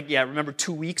stop. And it was like, yeah, remember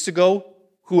 2 weeks ago,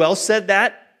 who else said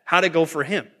that? How'd it go for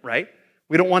him, right?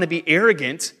 We don't want to be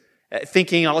arrogant,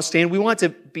 thinking I'll stand. We want to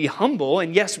be humble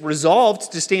and, yes,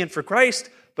 resolved to stand for Christ,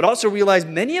 but also realize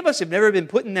many of us have never been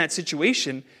put in that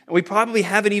situation, and we probably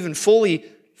haven't even fully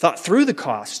thought through the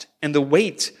cost and the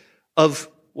weight of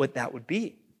what that would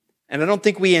be. And I don't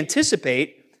think we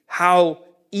anticipate how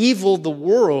evil the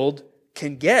world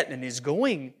can get and is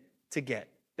going to get.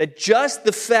 That just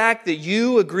the fact that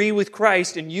you agree with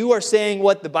Christ and you are saying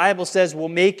what the Bible says will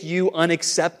make you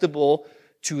unacceptable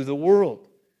to the world.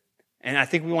 And I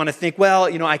think we want to think, well,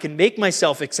 I can make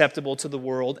myself acceptable to the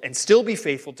world and still be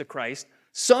faithful to Christ.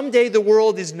 Someday the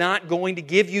world is not going to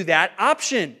give you that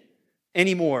option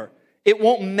anymore. It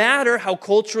won't matter how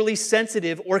culturally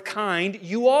sensitive or kind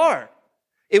you are.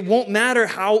 It won't matter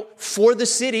how for the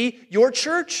city your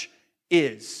church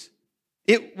is.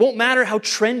 It won't matter how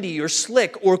trendy or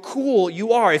slick or cool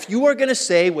you are. If you are going to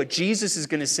say what Jesus is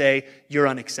going to say, you're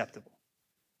unacceptable.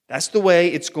 That's the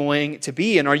way it's going to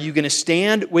be. And are you going to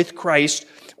stand with Christ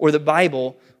or the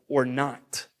Bible or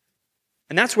not?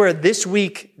 And that's where this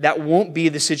week, that won't be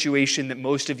the situation that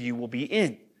most of you will be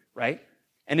in, right?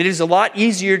 And it is a lot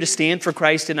easier to stand for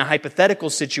Christ in a hypothetical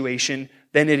situation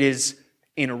than it is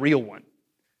in a real one.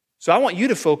 So I want you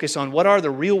to focus on what are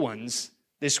the real ones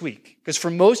this week. Because for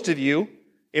most of you,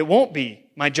 it won't be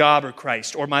my job or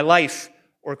Christ or my life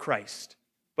or Christ.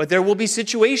 But there will be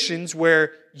situations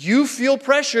where you feel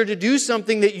pressure to do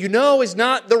something that you know is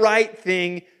not the right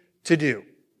thing to do.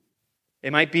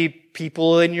 It might be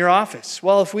people in your office.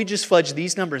 Well, if we just fudge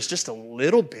these numbers just a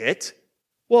little bit,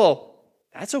 well,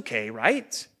 that's okay,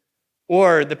 right?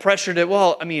 Or the pressure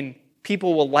to,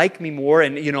 people will like me more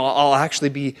and, I'll actually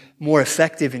be more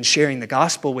effective in sharing the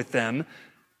gospel with them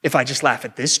if I just laugh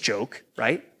at this joke,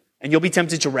 right? And you'll be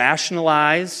tempted to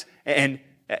rationalize and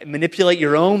manipulate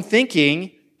your own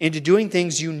thinking into doing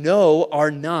things you know are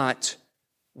not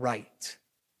right.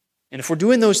 And if we're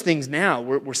doing those things now,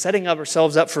 we're setting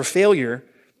ourselves up for failure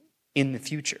in the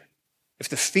future. If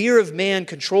the fear of man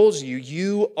controls you,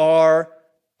 you are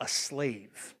a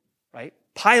slave, right?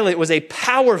 Pilate was a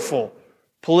powerful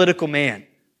political man,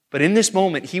 but in this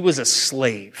moment, he was a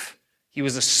slave. He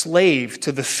was a slave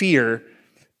to the fear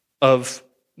of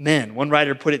men. One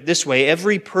writer put it this way: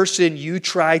 every person you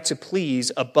try to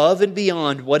please above and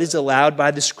beyond what is allowed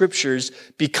by the Scriptures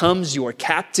becomes your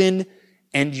captain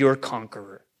and your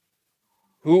conqueror.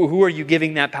 Who are you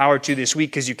giving that power to this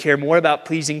week because you care more about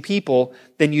pleasing people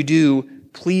than you do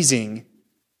pleasing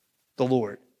the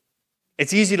Lord?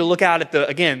 It's easy to look out at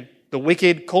the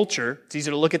wicked culture. It's easy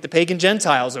to look at the pagan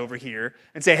Gentiles over here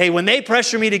and say, hey, when they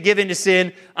pressure me to give into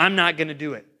sin, I'm not going to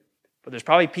do it. But there's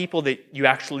probably people that you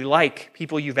actually like,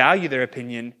 people you value their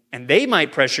opinion, and they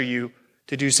might pressure you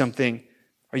to do something.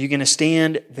 Are you going to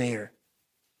stand there?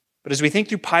 But as we think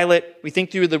through Pilate, we think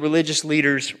through the religious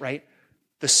leaders, right?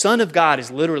 The Son of God is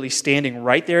literally standing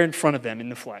right there in front of them in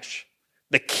the flesh.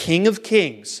 The King of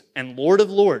Kings and Lord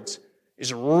of Lords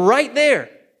is right there.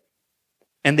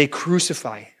 And they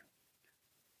crucify him.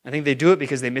 I think they do it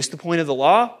because they miss the point of the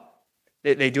law.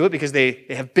 They do it because they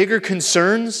have bigger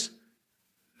concerns.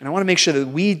 And I want to make sure that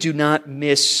we do not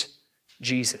miss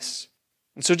Jesus.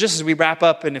 And so just as we wrap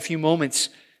up in a few moments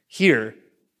here,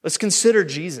 let's consider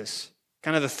Jesus,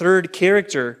 kind of the third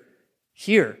character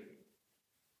here.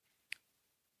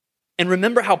 And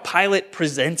remember how Pilate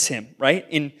presents him, right?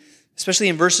 Especially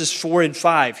in verses 4 and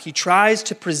 5. He tries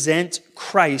to present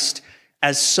Christ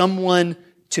as someone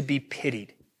to be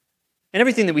pitied. And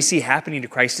everything that we see happening to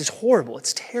Christ is horrible.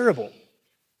 It's terrible.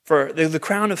 For the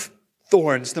crown of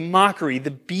thorns, the mockery,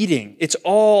 the beating, it's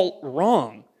all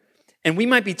wrong. And we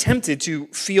might be tempted to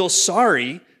feel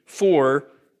sorry for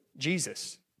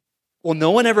Jesus. Well,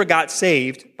 no one ever got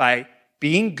saved by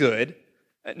being good.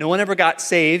 No one ever got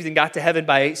saved and got to heaven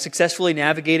by successfully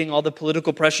navigating all the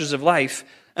political pressures of life.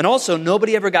 And also,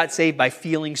 nobody ever got saved by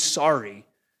feeling sorry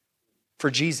for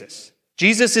Jesus.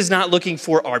 Jesus is not looking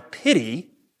for our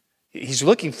pity. He's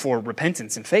looking for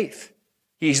repentance and faith.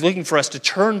 He's looking for us to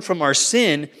turn from our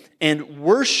sin and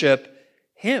worship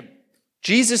him.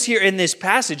 Jesus here in this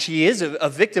passage, he is a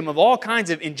victim of all kinds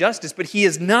of injustice, but he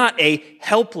is not a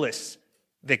helpless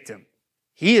victim.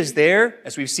 He is there,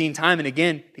 as we've seen time and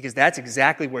again, because that's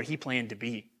exactly where he planned to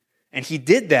be. And he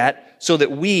did that so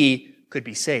that we could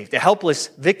be saved. A helpless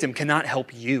victim cannot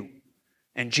help you.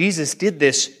 And Jesus did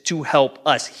this to help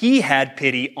us. He had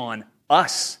pity on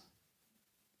us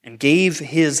and gave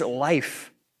his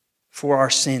life for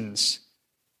our sins.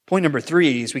 Point number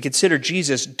 3, as we consider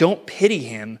Jesus, don't pity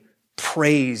him,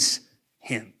 praise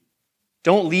him.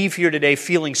 Don't leave here today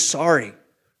feeling sorry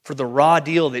for the raw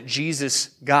deal that Jesus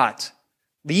got.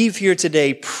 Leave here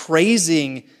today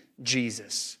praising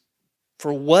Jesus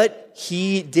for what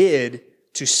he did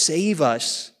to save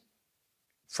us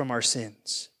from our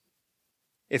sins.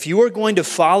 If you are going to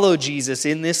follow Jesus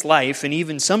in this life, and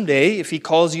even someday if he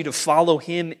calls you to follow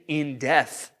him in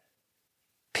death,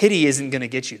 pity isn't going to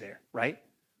get you there, right?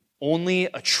 Only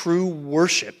a true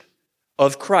worship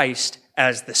of Christ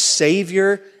as the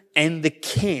Savior and the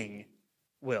King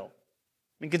will.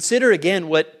 And consider again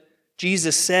what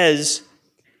Jesus says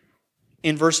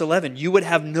in verse 11. You would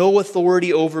have no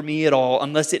authority over me at all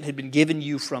unless it had been given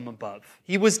you from above.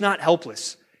 He was not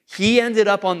helpless. He ended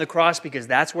up on the cross because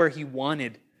that's where he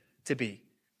wanted to be.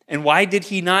 And why did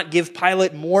he not give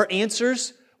Pilate more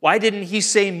answers? Why didn't he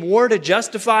say more to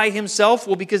justify himself?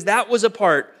 Well, because that was a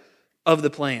part of the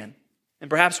plan. And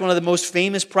perhaps one of the most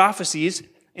famous prophecies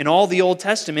in all the Old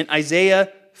Testament,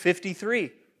 Isaiah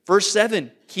 53. Verse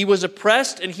 7, he was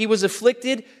oppressed and he was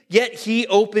afflicted, yet he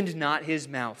opened not his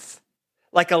mouth.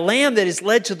 Like a lamb that is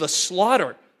led to the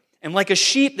slaughter, and like a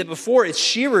sheep that before its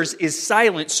shearers is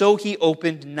silent, so he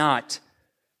opened not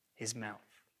his mouth.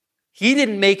 He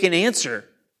didn't make an answer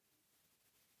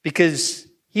because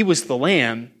he was the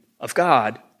Lamb of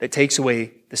God that takes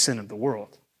away the sin of the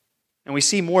world. And we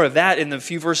see more of that in the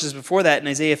few verses before that in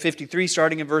Isaiah 53,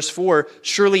 starting in verse 4.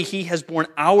 Surely he has borne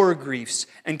our griefs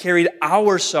and carried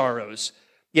our sorrows,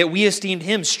 yet we esteemed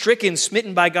him stricken,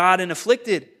 smitten by God, and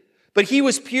afflicted. But he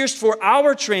was pierced for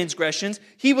our transgressions.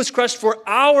 He was crushed for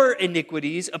our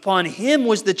iniquities. Upon him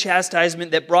was the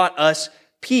chastisement that brought us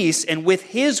peace, and with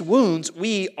his wounds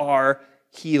we are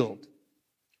healed.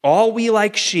 All we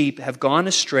like sheep have gone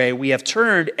astray. We have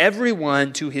turned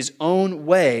everyone to his own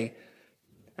way,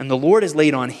 and the Lord has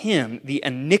laid on him the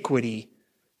iniquity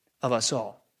of us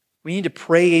all. We need to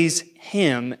praise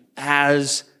him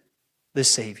as the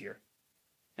Savior.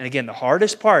 And again, the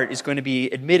hardest part is going to be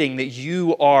admitting that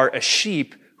you are a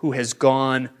sheep who has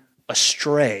gone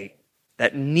astray,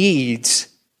 that needs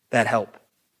that help.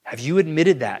 Have you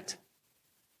admitted that?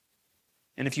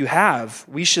 And if you have,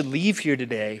 we should leave here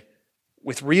today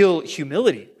with real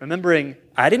humility, remembering,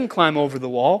 I didn't climb over the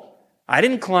wall. I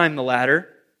didn't climb the ladder.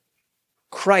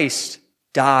 Christ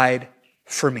died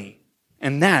for me.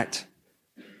 And that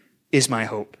is my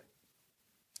hope.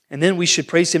 And then we should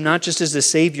praise him not just as the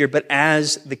Savior, but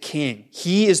as the King.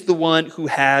 He is the one who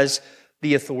has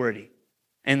the authority.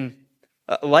 And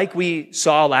like we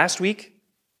saw last week,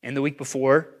 and the week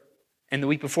before, and the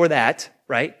week before that,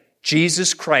 right?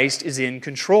 Jesus Christ is in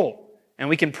control. And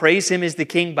we can praise him as the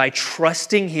King by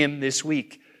trusting him this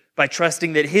week, by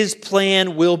trusting that his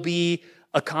plan will be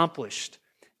accomplished.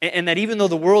 And that even though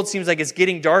the world seems like it's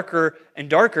getting darker and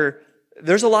darker,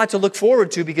 there's a lot to look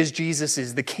forward to because Jesus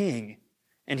is the King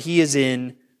and he is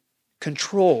in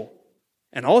control.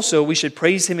 And also, we should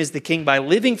praise him as the King by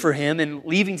living for him and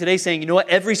leaving today saying, you know what,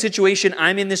 every situation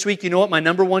I'm in this week, you know what my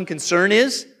number one concern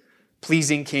is?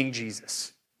 Pleasing King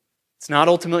Jesus. It's not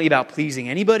ultimately about pleasing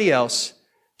anybody else.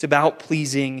 It's about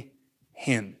pleasing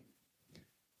him.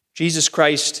 Jesus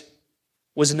Christ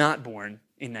was not born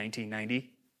in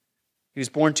 1990. He was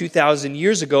born 2,000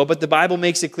 years ago, but the Bible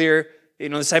makes it clear,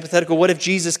 this hypothetical, what if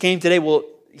Jesus came today? Well,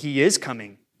 he is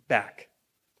coming back.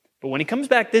 But when he comes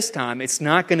back this time, it's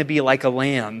not going to be like a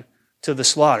lamb to the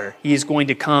slaughter. He is going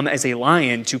to come as a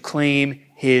lion to claim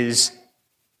his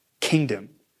kingdom.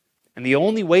 And the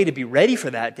only way to be ready for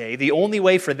that day, the only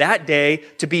way for that day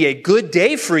to be a good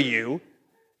day for you,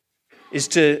 is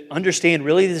to understand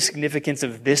really the significance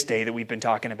of this day that we've been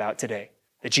talking about today.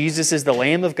 That Jesus is the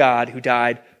Lamb of God who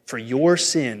died for your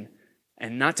sin,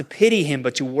 and not to pity him,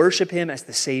 but to worship him as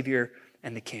the Savior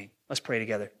and the King. Let's pray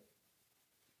together.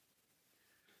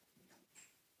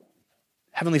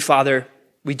 Heavenly Father,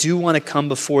 we do want to come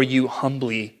before you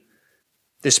humbly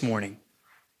this morning.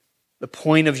 The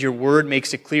point of your word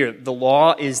makes it clear. The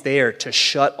law is there to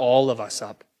shut all of us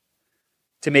up,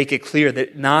 to make it clear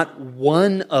that not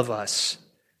one of us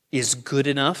is good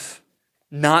enough.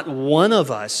 Not one of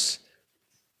us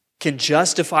can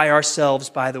justify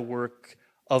ourselves by the work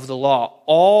of the law.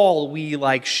 All we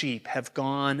like sheep have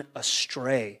gone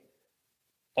astray.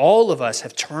 All of us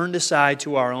have turned aside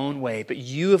to our own way, but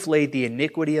you have laid the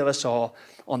iniquity of us all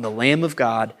on the Lamb of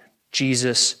God,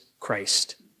 Jesus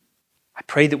Christ. I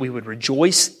pray that we would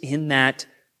rejoice in that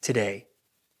today.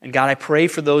 And God, I pray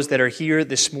for those that are here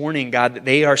this morning, God, that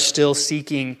they are still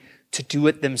seeking to do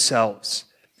it themselves.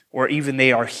 Or even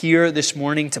they are here this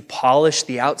morning to polish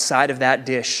the outside of that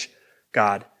dish,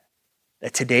 God,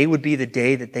 that today would be the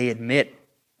day that they admit,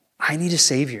 I need a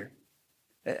Savior.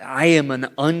 I am an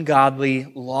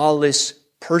ungodly, lawless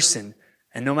person.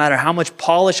 And no matter how much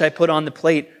polish I put on the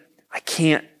plate, I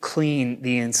can't clean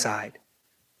the inside.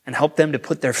 And help them to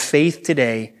put their faith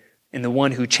today in the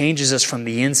one who changes us from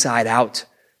the inside out,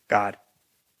 God.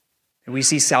 And we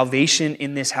see salvation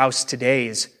in this house today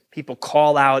as people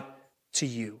call out to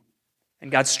you. And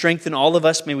God, strengthen all of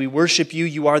us. May we worship you.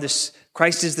 You are this.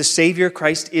 Christ is the Savior.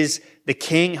 Christ is the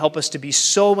King. Help us to be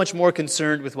so much more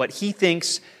concerned with what he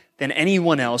thinks than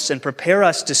anyone else, and prepare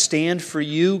us to stand for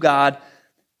you, God,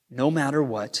 no matter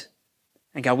what.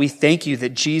 And God, we thank you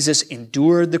that Jesus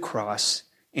endured the cross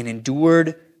and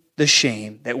endured the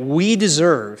shame that we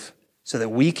deserve so that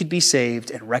we could be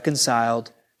saved and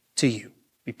reconciled to you.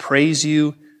 We praise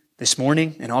you this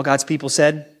morning, and all God's people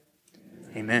said,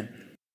 amen.